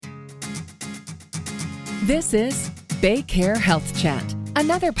This is BayCare Health Chat,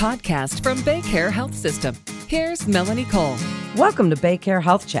 another podcast from BayCare Health System. Here's Melanie Cole. Welcome to BayCare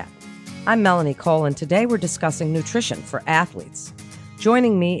Health Chat. I'm Melanie Cole, and today we're discussing nutrition for athletes.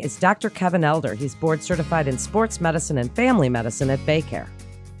 Joining me is Dr. Kevin Elder. He's board certified in sports medicine and family medicine at BayCare.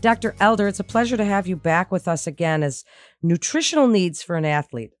 Dr. Elder, it's a pleasure to have you back with us again, as nutritional needs for an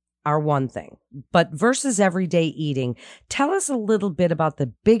athlete are one thing, but versus everyday eating, tell us a little bit about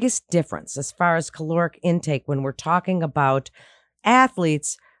the biggest difference as far as caloric intake when we're talking about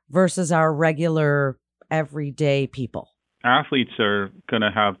athletes versus our regular everyday people. Athletes are going to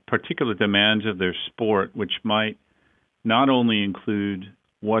have particular demands of their sport, which might not only include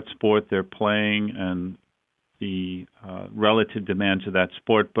what sport they're playing and the relative demands of that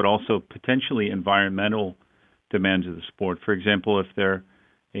sport, but also potentially environmental demands of the sport. For example, if they're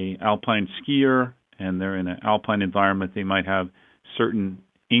an alpine skier and they're in an alpine environment, they might have certain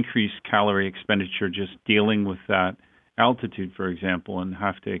increased calorie expenditure just dealing with that altitude, for example, and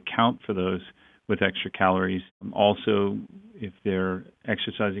have to account for those with extra calories. Also, if they're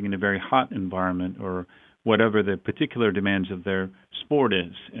exercising in a very hot environment or whatever the particular demands of their sport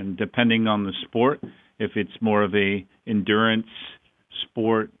is. And depending on the sport, if it's more of a endurance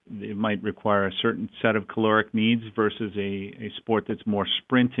sport, it might require a certain set of caloric needs versus a sport that's more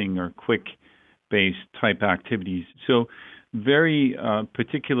sprinting or quick-based type activities. So very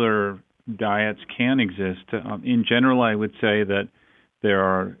particular diets can exist. In general, I would say that there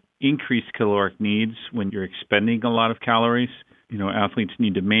are increased caloric needs when you're expending a lot of calories. You know, athletes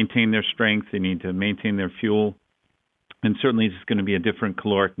need to maintain their strength, they need to maintain their fuel, and certainly it's going to be a different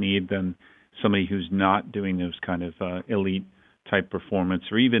caloric need than somebody who's not doing those kind of elite type performance,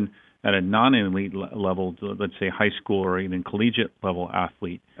 or even at a non-elite level, let's say high school or even collegiate level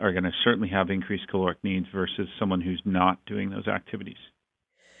athlete, are going to certainly have increased caloric needs versus someone who's not doing those activities.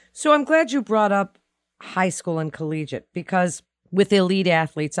 So I'm glad you brought up high school and collegiate, because with elite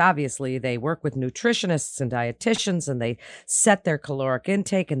athletes, obviously, they work with nutritionists and dietitians, and they set their caloric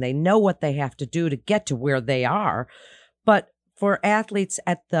intake, and they know what they have to do to get to where they are. But for athletes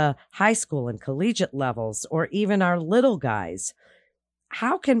at the high school and collegiate levels, or even our little guys,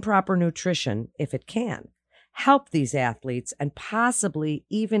 how can proper nutrition, if it can, help these athletes and possibly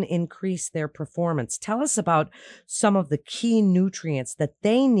even increase their performance? Tell us about some of the key nutrients that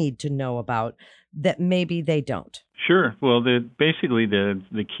they need to know about that maybe they don't. Sure. Well, basically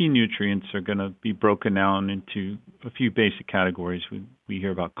the key nutrients are going to be broken down into a few basic categories. We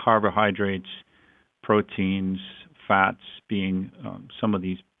hear about carbohydrates, proteins, fats being some of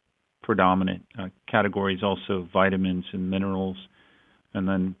these predominant categories, also vitamins and minerals, and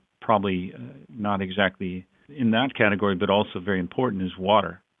then probably not exactly in that category, but also very important is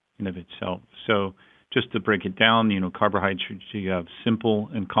water in of itself. So just to break it down, carbohydrates, you have simple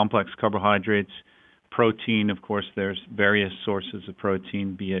and complex carbohydrates. Protein, of course, there's various sources of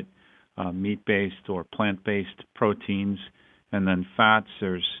protein, be it meat-based or plant-based proteins. And then fats,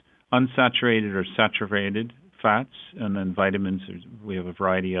 there's unsaturated or saturated fats. And then vitamins, we have a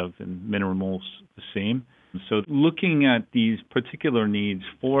variety of, and minerals, the same. So looking at these particular needs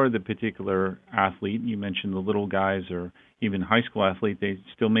for the particular athlete, you mentioned the little guys or even high school athlete, they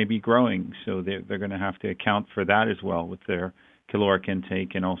still may be growing. So they're going to have to account for that as well with their caloric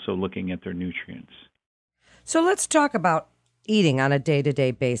intake and also looking at their nutrients. So let's talk about eating on a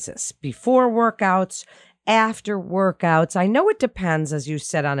day-to-day basis. Before workouts, after workouts. I know it depends, as you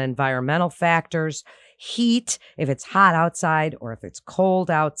said, on environmental factors, heat, if it's hot outside or if it's cold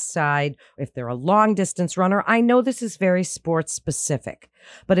outside, if they're a long-distance runner. I know this is very sports specific.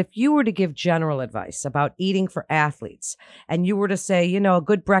 But if you were to give general advice about eating for athletes, and you were to say, a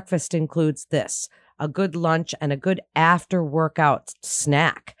good breakfast includes this, a good lunch, and a good after-workout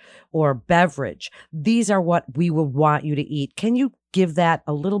snack or beverage. These are what we would want you to eat. Can you give that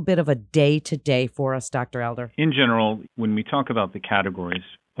a little bit of a day-to-day for us, Dr. Elder? In general, when we talk about the categories,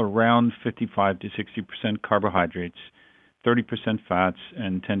 around 55 to 60% carbohydrates, 30% fats,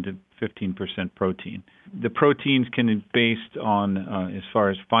 and 10 to 15% protein. The proteins can be based on, as far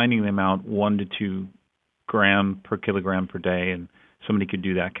as finding them out, 1 to 2 gram per kilogram per day, and somebody could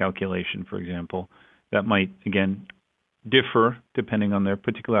do that calculation, for example. That might, again, differ depending on their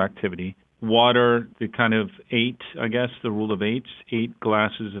particular activity. Water, the kind of the rule of 8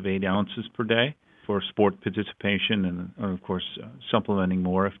 glasses of 8 ounces per day for sport participation, and of course, supplementing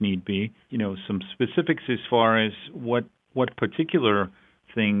more if need be. Some specifics as far as what particular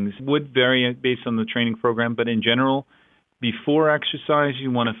things would vary based on the training program, but in general, before exercise, you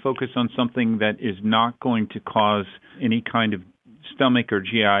want to focus on something that is not going to cause any kind of stomach or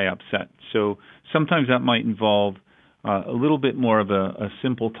GI upset. So sometimes that might involve a little bit more of a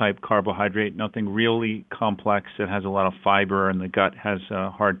simple type carbohydrate, nothing really complex that has a lot of fiber and the gut has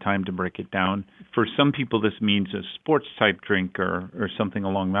a hard time to break it down. For some people, this means a sports type drink or something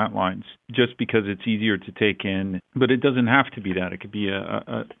along that lines, just because it's easier to take in. But it doesn't have to be that. It could be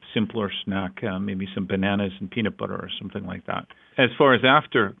a simpler snack, maybe some bananas and peanut butter or something like that. As far as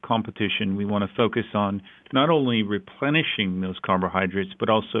after competition, we want to focus on not only replenishing those carbohydrates, but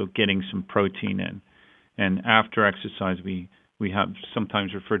also getting some protein in. And after exercise, we have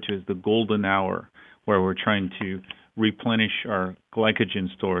sometimes referred to as the golden hour, where we're trying to replenish our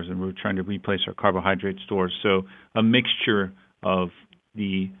glycogen stores and we're trying to replace our carbohydrate stores. So a mixture of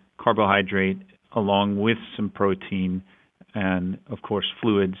the carbohydrate along with some protein and, of course,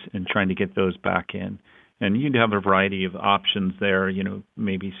 fluids, and trying to get those back in. And you'd have a variety of options there,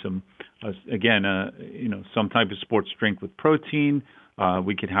 maybe some, some type of sports drink with protein.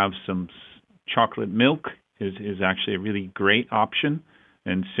 We could have some chocolate milk is actually a really great option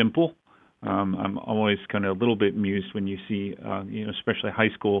and simple. I'm always kind of a little bit amused when you see, especially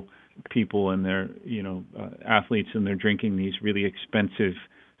high school people and their, athletes, and they're drinking these really expensive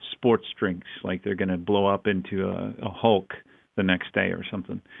sports drinks, like they're going to blow up into a Hulk the next day or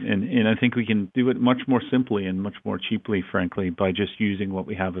something. And I think we can do it much more simply and much more cheaply, frankly, by just using what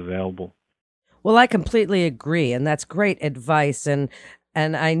we have available. Well, I completely agree, and that's great advice. And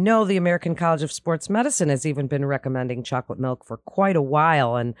I know the American College of Sports Medicine has even been recommending chocolate milk for quite a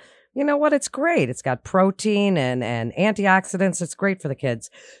while. And you know what? It's great. It's got protein and antioxidants. It's great for the kids.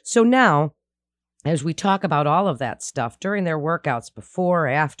 So now, as we talk about all of that stuff during their workouts, before,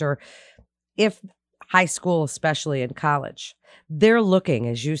 after, if high school, especially in college, they're looking,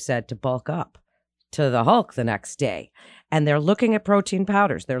 as you said, to bulk up to the Hulk the next day. And they're looking at protein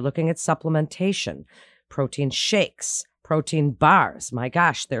powders. They're looking at supplementation, protein shakes, protein bars. My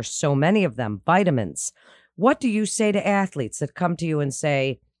gosh, there's so many of them. Vitamins. What do you say to athletes that come to you and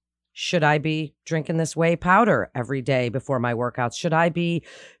say, should I be drinking this whey powder every day before my workouts? Should I be,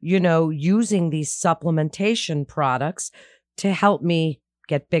 using these supplementation products to help me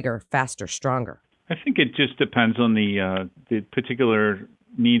get bigger, faster, stronger? I think it just depends on the particular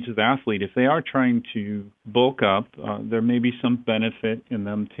needs of the athlete. If they are trying to bulk up, there may be some benefit in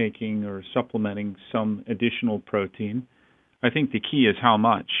them taking or supplementing some additional protein. I think the key is how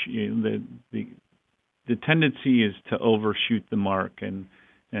much. The tendency is to overshoot the mark, and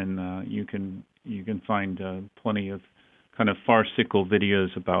you can find plenty of kind of farcical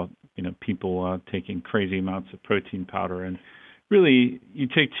videos about people taking crazy amounts of protein powder. And really, you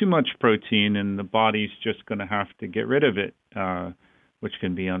take too much protein, and the body's just going to have to get rid of it, which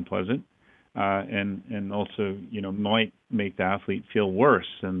can be unpleasant, and also might make the athlete feel worse,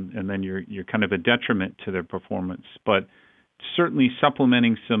 and then you're kind of a detriment to their performance. But certainly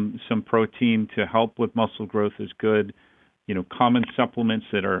supplementing some protein to help with muscle growth is good. Common supplements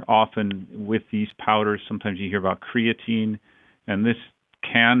that are often with these powders, sometimes you hear about creatine, and this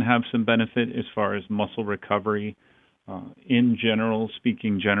can have some benefit as far as muscle recovery. In general,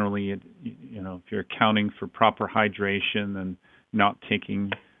 speaking generally, if you're accounting for proper hydration and not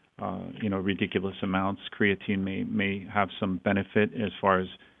taking, ridiculous amounts, creatine may have some benefit as far as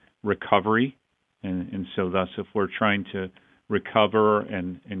recovery. And so thus, if we're trying to recover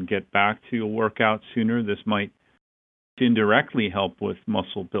and get back to a workout sooner, this might indirectly help with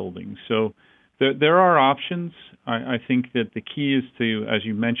muscle building. So there are options. I think that the key is to, as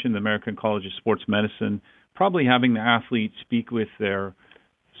you mentioned, the American College of Sports Medicine, probably having the athlete speak with their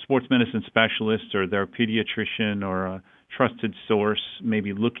sports medicine specialist or their pediatrician or a trusted source,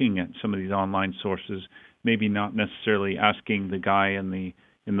 maybe looking at some of these online sources, maybe not necessarily asking the guy in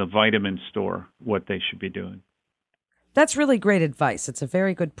the vitamin store what they should be doing. That's really great advice. It's a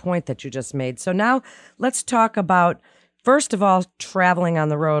very good point that you just made. So now let's talk about, first of all, traveling on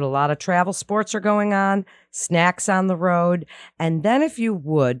the road. A lot of travel sports are going on, snacks on the road. And then if you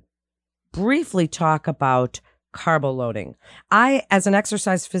would, briefly talk about carbo loading. I, as an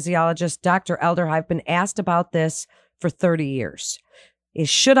exercise physiologist, Dr. Elder, I've been asked about this for 30 years.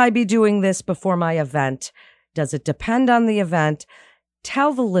 Should I be doing this before my event? Does it depend on the event?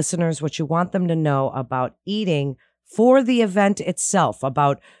 Tell the listeners what you want them to know about eating for the event itself,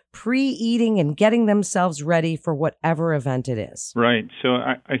 about pre-eating and getting themselves ready for whatever event it is. Right. So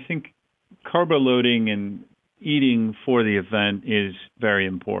I think carbo loading and eating for the event is very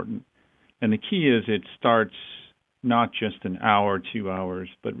important. And the key is it starts not just an hour, 2 hours,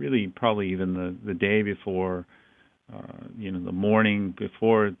 but really probably even the day before, the morning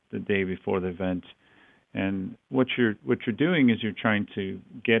before, the day before the event. And what you're doing is you're trying to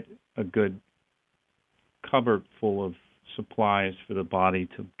get a good cupboard full of supplies for the body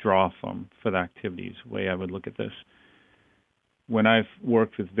to draw from for the activities, the way I would look at this. when I've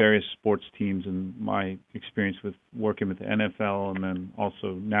worked with various sports teams, and my experience with working with the NFL and then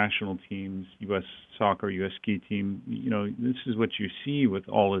also national teams, U.S. soccer, U.S. ski team, this is what you see with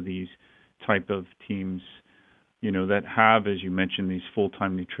all of these type of teams, that have, as you mentioned, these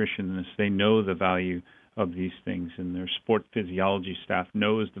full-time nutritionists. They know the value of these things, and their sport physiology staff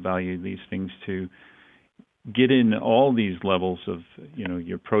knows the value of these things to get in all these levels of,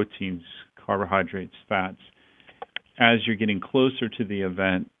 your proteins, carbohydrates, fats. As you're getting closer to the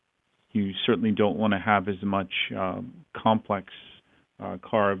event, you certainly don't want to have as much complex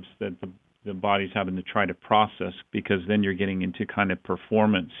carbs that the body's having to try to process, because then you're getting into kind of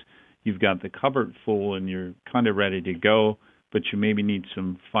performance. You've got the cupboard full and you're kind of ready to go, but you maybe need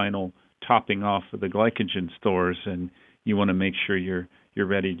some final topping off of the glycogen stores, and you want to make sure you're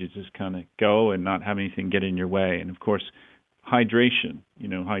ready to just kind of go and not have anything get in your way. And of course, hydration.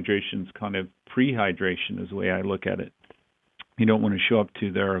 Hydration's kind of pre-hydration is the way I look at it. You don't want to show up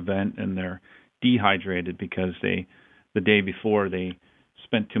to their event and they're dehydrated because the day before they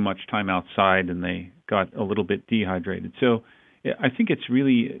spent too much time outside and they got a little bit dehydrated. So I think it's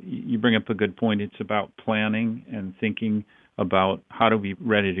really, you bring up a good point. It's about planning and thinking about how to be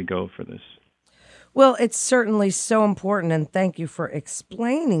ready to go for this. Well, it's certainly so important, and thank you for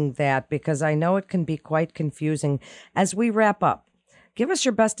explaining that, because I know it can be quite confusing. As we wrap up, give us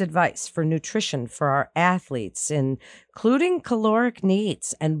your best advice for nutrition for our athletes, including caloric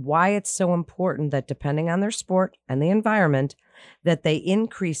needs, and why it's so important that, depending on their sport and the environment, that they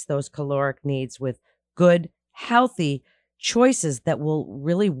increase those caloric needs with good, healthy choices that will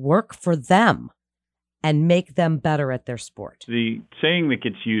really work for them and make them better at their sport. The saying that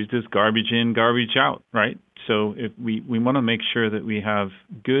gets used is garbage in, garbage out, right? So if we want to make sure that we have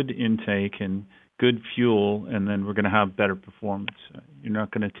good intake and good fuel, and then we're going to have better performance. You're not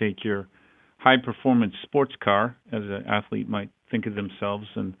going to take your high-performance sports car, as an athlete might think of themselves,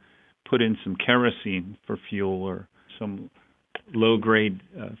 and put in some kerosene for fuel or some low-grade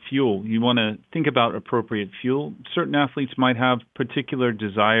fuel. You want to think about appropriate fuel. Certain athletes might have particular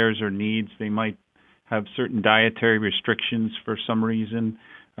desires or needs. They might have certain dietary restrictions for some reason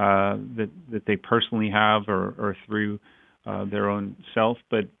that they personally have or through their own self.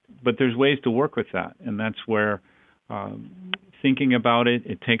 But there's ways to work with that, and that's where thinking about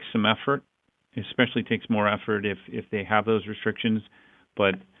it takes some effort. It especially takes more effort if they have those restrictions.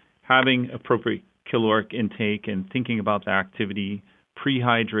 But having appropriate caloric intake and thinking about the activity,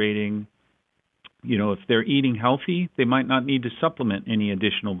 pre-hydrating. If they're eating healthy, they might not need to supplement any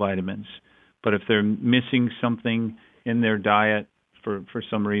additional vitamins. But if they're missing something in their diet for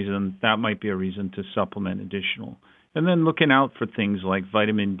some reason, that might be a reason to supplement additional. And then looking out for things like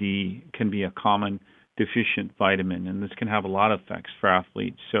vitamin D can be a common deficient vitamin, and this can have a lot of effects for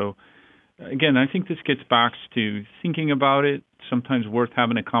athletes. So again, I think this gets back to thinking about it. Sometimes worth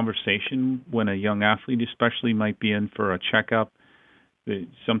having a conversation when a young athlete especially might be in for a checkup.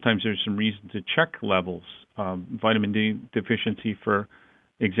 Sometimes there's some reason to check levels. Vitamin D deficiency, for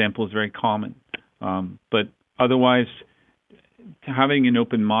example, is very common. But otherwise, having an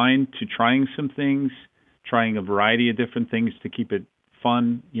open mind to trying some things, trying a variety of different things to keep it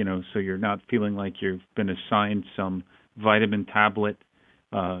fun, so you're not feeling like you've been assigned some vitamin tablet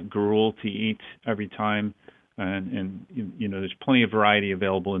gruel to eat every time. And there's plenty of variety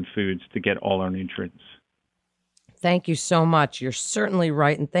available in foods to get all our nutrients. Thank you so much. You're certainly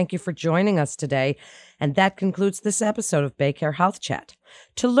right. And thank you for joining us today. And that concludes this episode of BayCare Health Chat.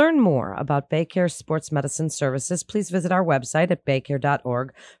 To learn more about BayCare Sports Medicine Services, please visit our website at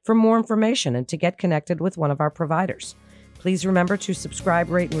baycare.org for more information and to get connected with one of our providers. Please remember to subscribe,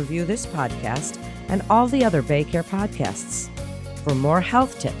 rate, and review this podcast and all the other BayCare podcasts. For more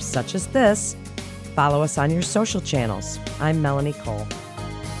health tips such as this, follow us on your social channels. I'm Melanie Cole.